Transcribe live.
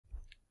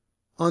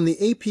On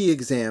the AP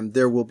exam,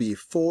 there will be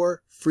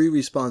 4 free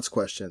response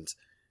questions.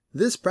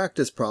 This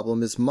practice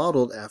problem is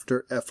modeled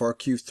after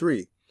FRQ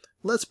 3.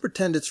 Let's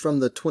pretend it's from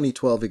the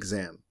 2012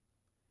 exam.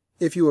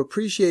 If you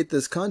appreciate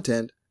this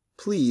content,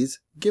 please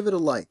give it a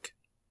like.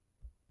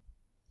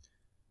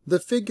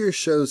 The figure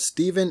shows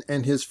Stephen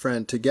and his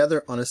friend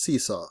together on a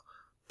seesaw.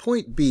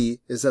 Point B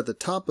is at the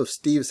top of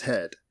Steve's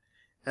head.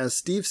 As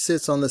Steve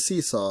sits on the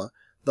seesaw,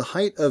 the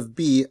height of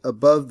B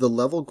above the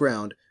level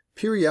ground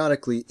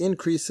periodically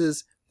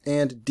increases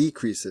and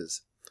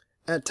decreases.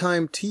 At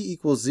time t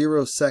equals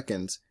 0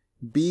 seconds,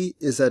 B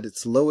is at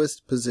its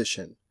lowest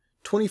position,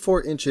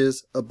 24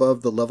 inches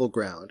above the level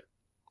ground.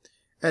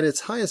 At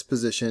its highest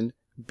position,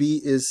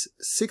 B is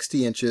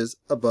 60 inches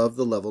above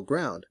the level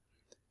ground.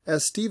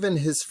 As Steve and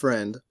his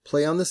friend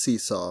play on the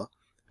seesaw,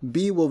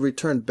 B will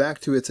return back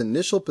to its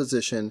initial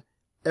position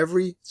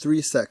every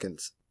 3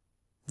 seconds.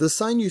 The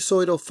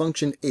sinusoidal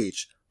function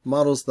h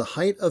models the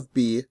height of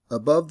B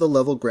above the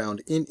level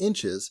ground in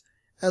inches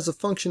as a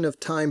function of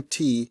time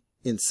t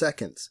in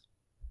seconds.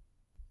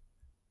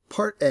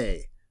 Part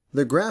A.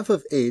 The graph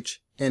of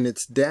h and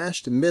its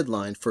dashed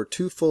midline for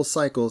 2 full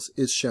cycles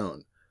is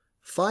shown.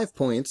 5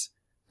 points,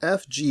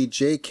 F, G,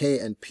 J, K,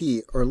 and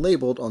P are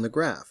labeled on the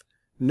graph.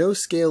 No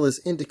scale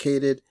is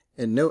indicated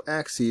and no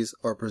axes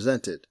are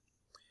presented.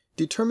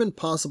 Determine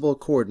possible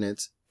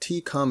coordinates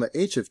t,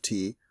 h of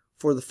t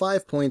for the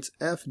 5 points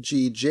F,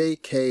 G, J,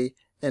 K,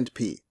 and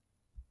P.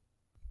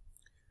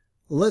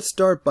 Let's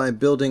start by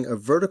building a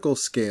vertical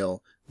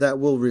scale that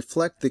will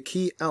reflect the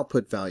key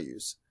output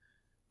values.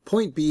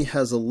 Point B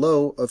has a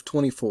low of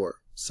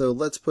 24, so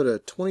let's put a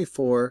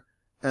 24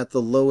 at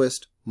the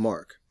lowest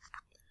mark.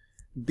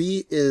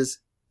 B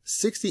is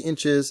 60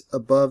 inches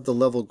above the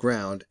level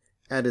ground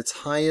at its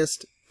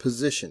highest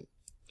position,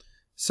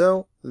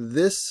 so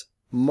this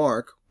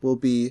mark will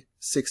be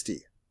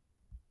 60.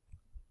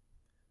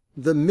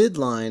 The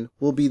midline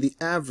will be the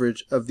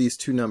average of these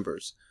two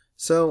numbers.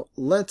 So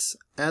let's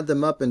add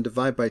them up and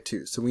divide by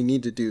 2. So we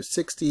need to do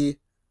 60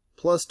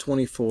 plus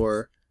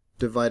 24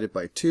 divided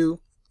by 2.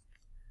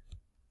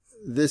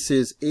 This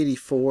is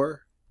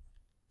 84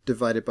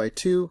 divided by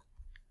 2,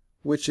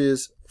 which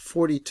is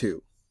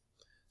 42.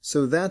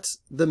 So that's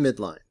the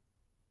midline.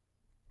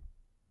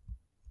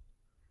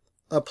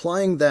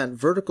 Applying that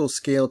vertical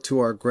scale to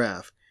our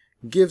graph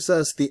gives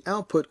us the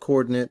output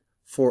coordinate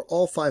for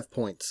all 5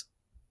 points.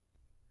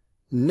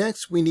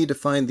 Next, we need to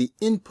find the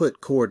input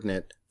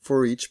coordinate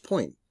for each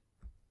point.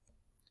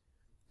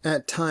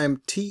 At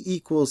time t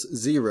equals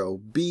 0,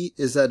 B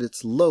is at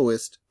its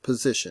lowest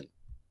position.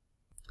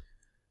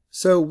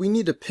 So we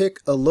need to pick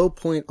a low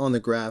point on the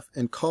graph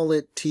and call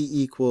it t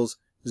equals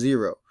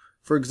 0.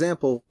 For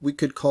example, we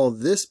could call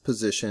this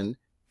position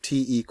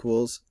t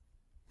equals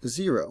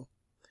 0.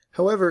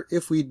 However,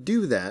 if we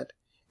do that,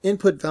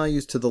 input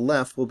values to the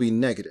left will be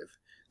negative.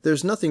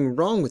 There's nothing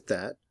wrong with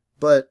that,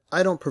 but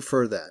I don't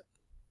prefer that.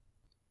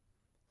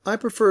 I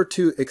prefer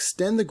to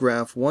extend the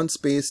graph one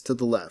space to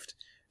the left.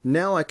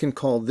 Now I can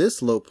call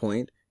this low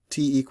point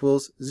t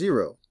equals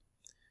 0.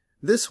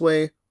 This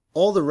way,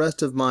 all the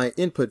rest of my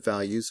input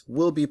values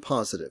will be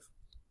positive.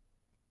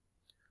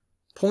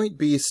 Point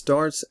B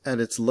starts at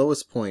its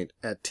lowest point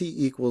at t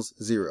equals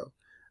 0.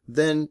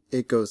 Then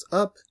it goes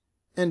up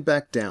and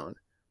back down.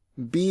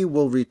 B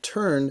will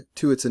return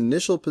to its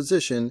initial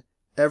position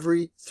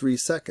every 3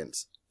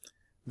 seconds.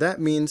 That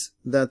means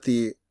that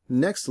the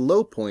next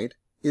low point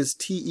is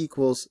t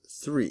equals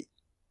 3.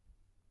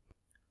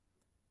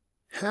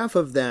 Half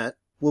of that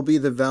will be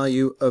the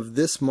value of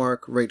this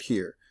mark right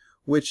here,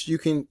 which you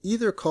can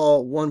either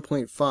call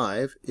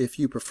 1.5 if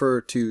you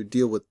prefer to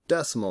deal with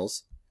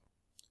decimals,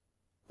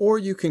 or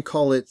you can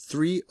call it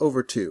 3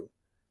 over 2.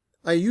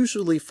 I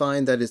usually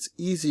find that it's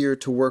easier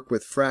to work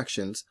with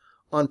fractions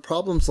on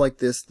problems like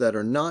this that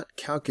are not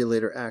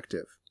calculator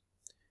active.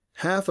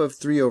 Half of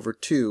 3 over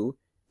 2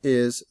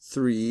 is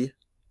 3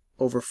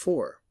 over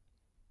 4.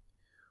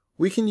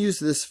 We can use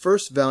this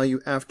first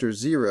value after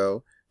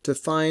 0 to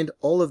find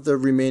all of the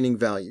remaining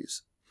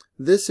values.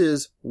 This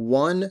is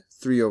 1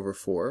 3 over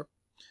 4.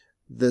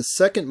 The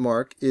second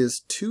mark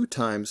is 2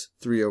 times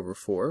 3 over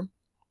 4.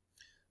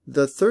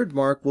 The third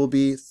mark will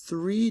be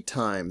 3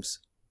 times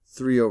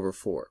 3 over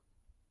 4.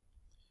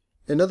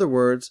 In other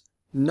words,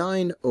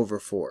 9 over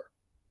 4.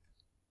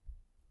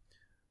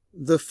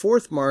 The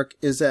fourth mark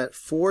is at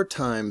 4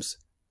 times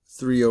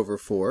 3 over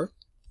 4.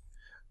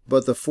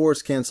 But the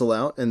 4's cancel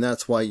out, and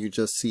that's why you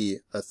just see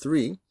a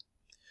 3.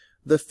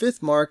 The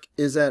fifth mark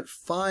is at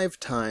 5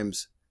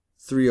 times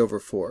 3 over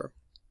 4.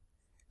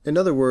 In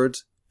other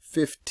words,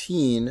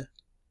 15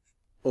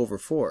 over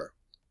 4.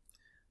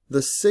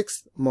 The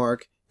sixth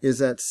mark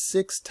is at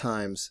 6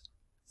 times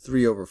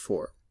 3 over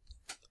 4.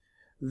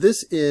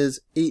 This is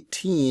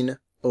 18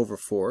 over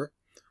 4,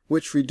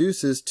 which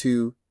reduces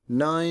to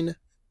 9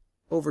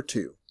 over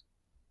 2.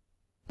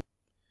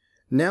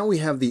 Now we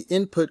have the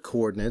input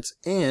coordinates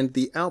and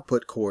the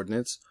output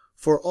coordinates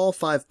for all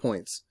 5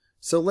 points.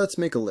 So let's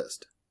make a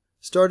list.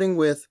 Starting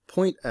with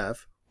point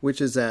F, which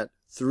is at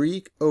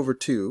 3 over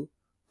 2,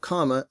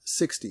 comma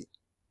 60.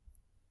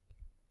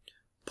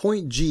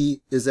 Point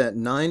G is at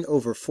 9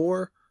 over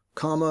 4,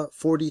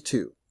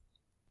 42.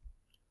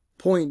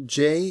 Point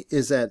J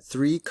is at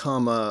 3,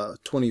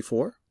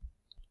 24.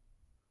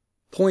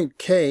 Point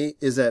K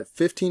is at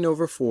 15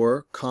 over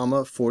 4,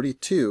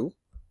 42.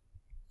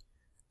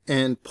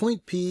 And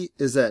point P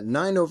is at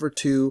 9 over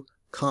 2,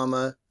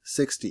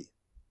 60.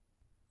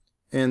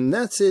 And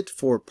that's it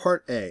for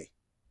part A.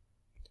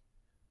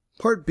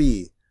 Part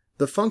B.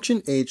 The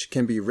function h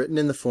can be written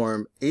in the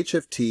form h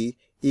of t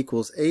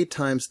equals a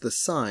times the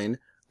sine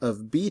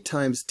of b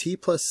times t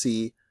plus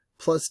c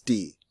plus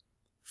d.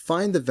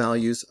 Find the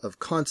values of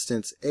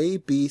constants a,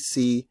 b,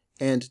 c,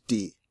 and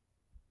d.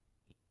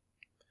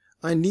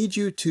 I need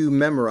you to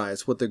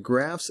memorize what the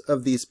graphs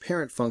of these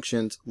parent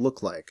functions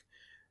look like.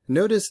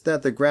 Notice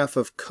that the graph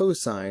of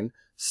cosine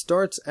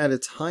starts at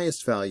its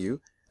highest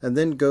value and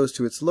then goes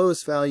to its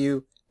lowest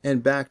value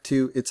and back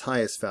to its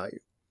highest value.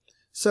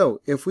 So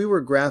if we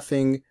were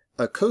graphing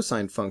a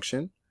cosine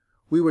function,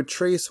 we would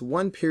trace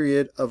one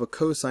period of a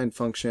cosine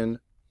function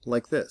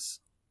like this.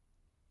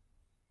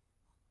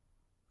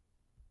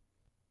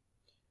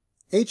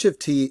 H of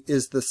t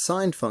is the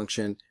sine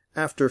function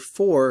after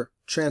 4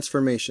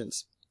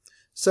 transformations.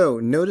 So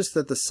notice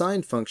that the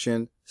sine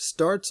function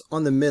starts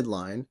on the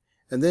midline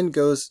and then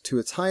goes to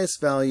its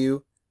highest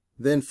value,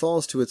 then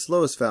falls to its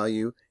lowest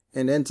value,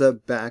 and ends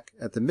up back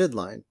at the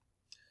midline.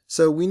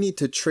 So we need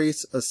to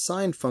trace a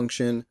sine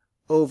function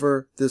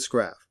over this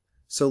graph.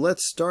 So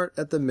let's start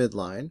at the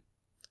midline,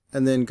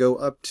 and then go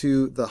up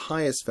to the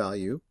highest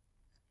value,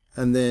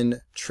 and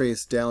then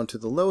trace down to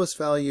the lowest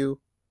value,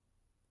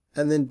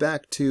 and then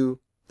back to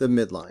the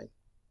midline.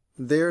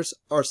 There's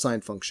our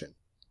sine function.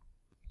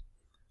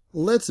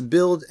 Let's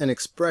build an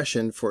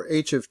expression for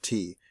h of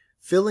t,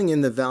 filling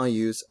in the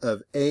values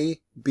of a,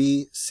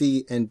 b,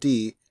 c, and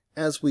d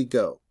as we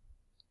go.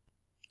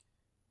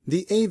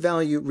 The a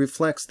value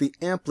reflects the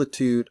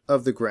amplitude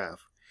of the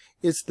graph.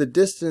 It's the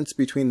distance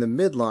between the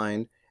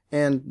midline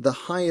and the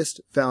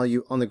highest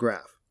value on the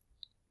graph.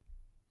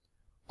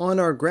 On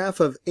our graph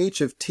of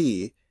h of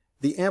t,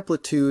 the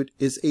amplitude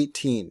is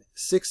 18,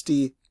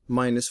 60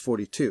 minus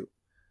 42.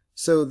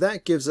 So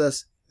that gives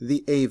us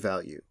the a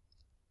value.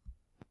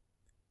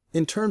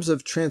 In terms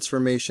of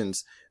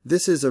transformations,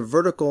 this is a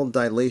vertical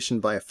dilation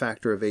by a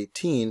factor of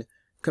 18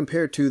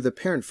 compared to the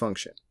parent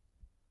function.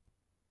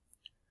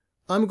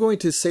 I'm going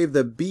to save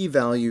the b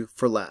value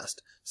for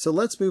last, so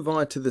let's move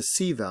on to the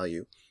c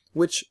value,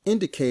 which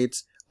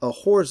indicates a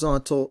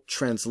horizontal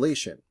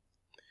translation.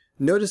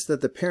 Notice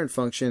that the parent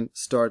function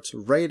starts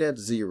right at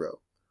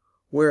 0,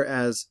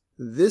 whereas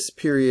this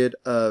period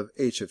of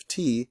h of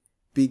t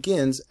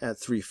begins at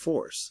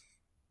 3/4.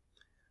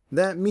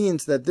 That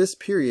means that this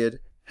period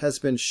has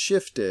been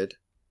shifted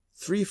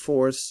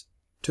 3/4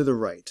 to the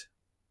right.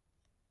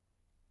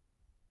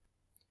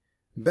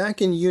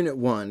 Back in Unit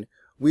 1,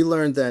 we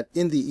learned that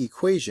in the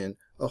equation,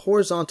 a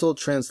horizontal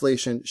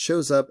translation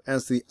shows up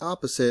as the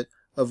opposite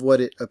of what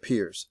it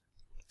appears.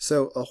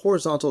 So a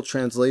horizontal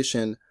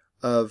translation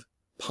of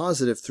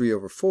positive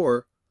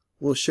 3/4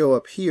 will show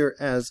up here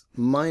as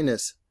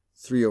minus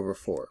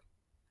 3/4.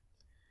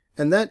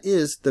 And that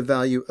is the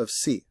value of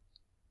c.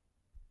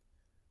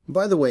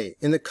 By the way,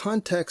 in the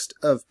context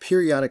of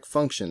periodic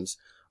functions,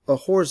 a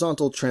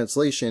horizontal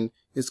translation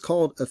is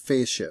called a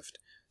phase shift.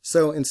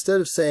 So instead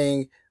of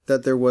saying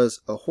that there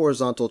was a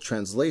horizontal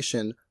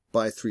translation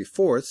by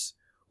 3/4,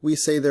 we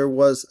say there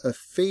was a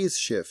phase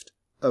shift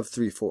of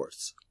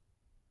 3/4.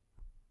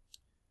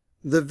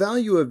 The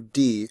value of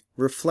d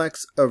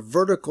reflects a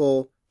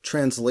vertical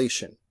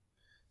translation.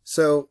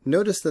 So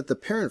notice that the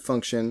parent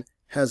function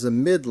has a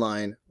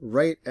midline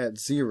right at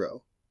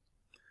 0.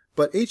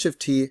 But h of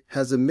t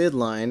has a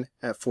midline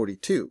at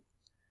 42.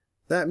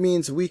 That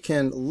means we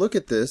can look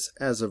at this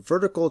as a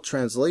vertical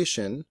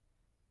translation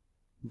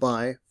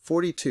by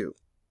 42.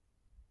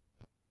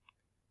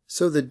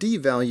 So the d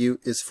value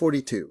is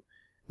 42.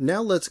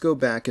 Now let's go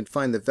back and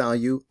find the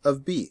value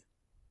of b.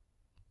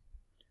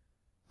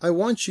 I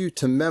want you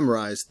to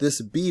memorize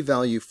this b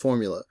value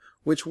formula,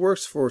 which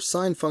works for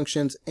sine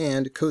functions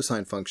and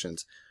cosine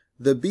functions.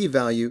 The b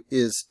value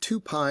is 2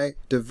 pi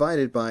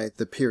divided by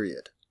the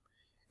period.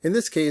 In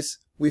this case,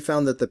 we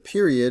found that the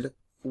period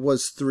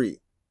was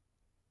 3.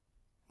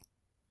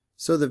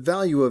 So the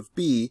value of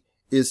b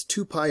is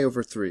 2 pi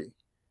over 3,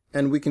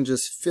 and we can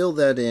just fill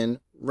that in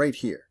right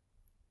here.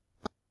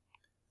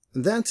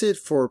 That's it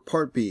for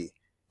part B.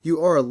 You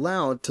are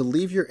allowed to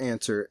leave your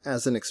answer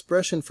as an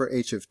expression for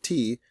h of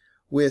t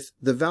with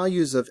the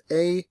values of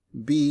a,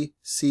 b,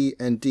 c,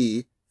 and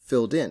d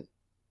filled in.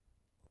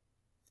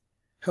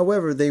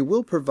 However, they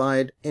will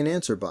provide an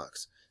answer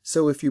box.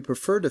 So if you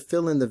prefer to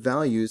fill in the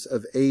values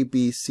of a,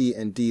 b, c,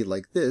 and d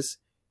like this,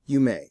 you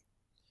may.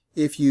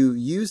 If you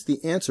use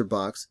the answer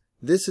box,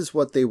 this is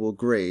what they will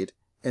grade,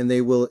 and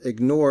they will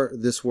ignore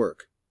this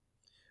work.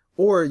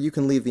 Or you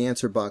can leave the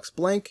answer box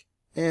blank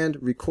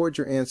and record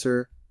your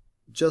answer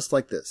just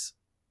like this.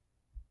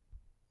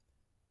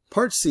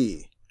 Part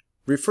C.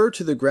 Refer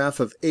to the graph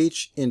of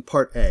h in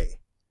Part A.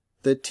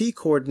 The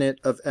t-coordinate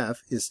of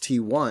f is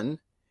t1,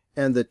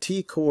 and the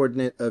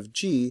t-coordinate of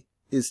g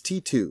is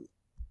t2.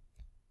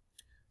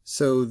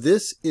 So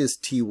this is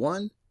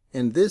T1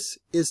 and this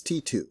is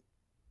T2.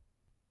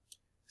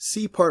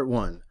 See Part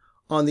 1.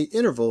 On the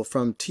interval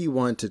from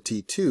T1 to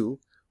T2,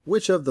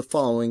 which of the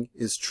following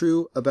is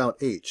true about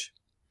H?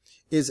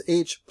 Is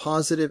H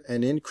positive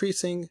and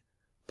increasing,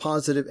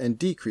 positive and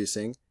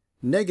decreasing,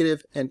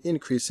 negative and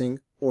increasing,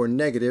 or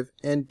negative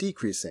and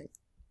decreasing?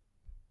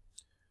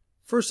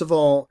 First of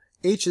all,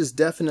 H is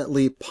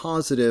definitely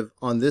positive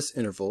on this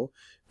interval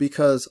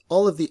because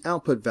all of the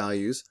output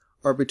values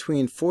are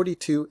between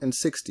 42 and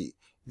 60.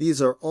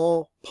 These are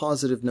all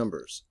positive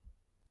numbers.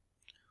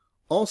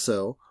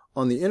 Also,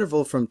 on the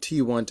interval from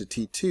T1 to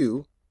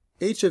T2,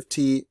 H of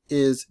t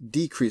is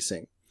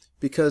decreasing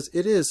because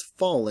it is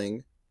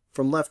falling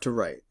from left to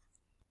right.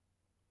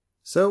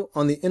 So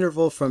on the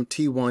interval from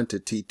T1 to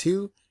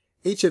T2,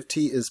 H of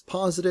t is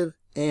positive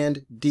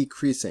and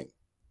decreasing.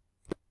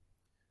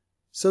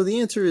 So the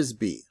answer is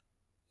B.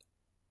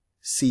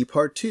 See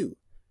Part 2.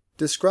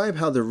 Describe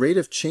how the rate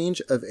of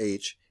change of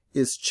H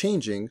is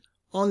changing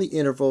on the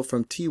interval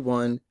from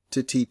T1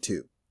 to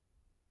T2.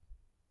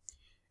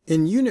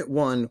 In Unit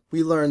 1,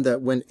 we learned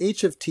that when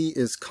H of t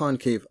is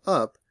concave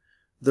up,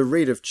 the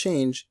rate of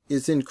change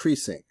is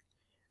increasing,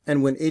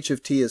 and when H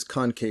of t is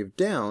concave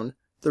down,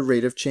 the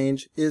rate of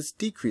change is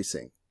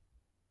decreasing.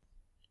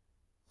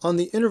 On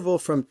the interval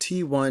from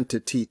T1 to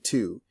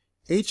T2,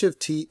 H of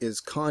t is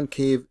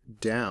concave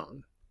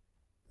down.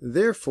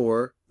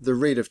 Therefore, the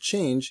rate of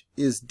change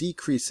is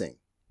decreasing.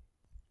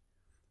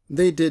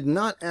 They did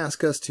not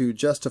ask us to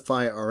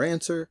justify our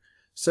answer,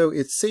 so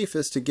it's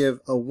safest to give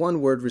a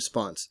one-word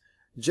response.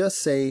 Just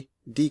say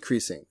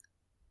decreasing.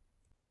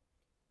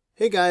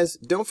 Hey guys,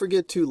 don't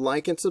forget to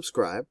like and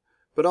subscribe,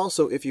 but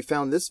also if you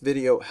found this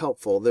video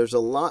helpful, there's a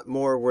lot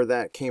more where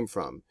that came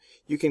from.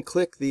 You can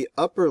click the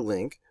upper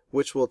link,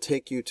 which will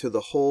take you to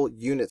the whole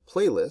unit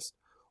playlist,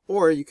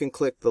 or you can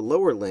click the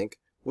lower link,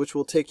 which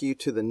will take you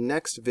to the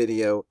next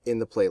video in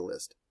the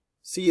playlist.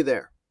 See you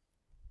there.